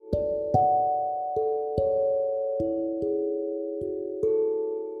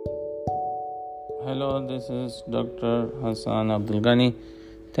Hello, this is Dr. Hassan Abdul Ghani.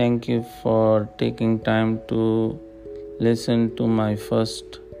 Thank you for taking time to listen to my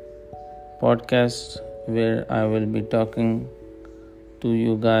first podcast where I will be talking to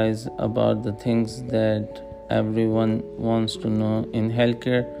you guys about the things that everyone wants to know in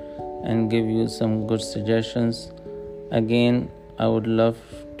healthcare and give you some good suggestions. Again, I would love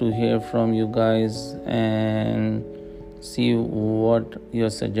to hear from you guys and see what your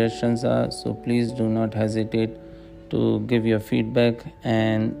suggestions are. So please do not hesitate to give your feedback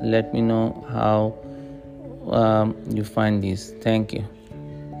and let me know how you find these. Thank you.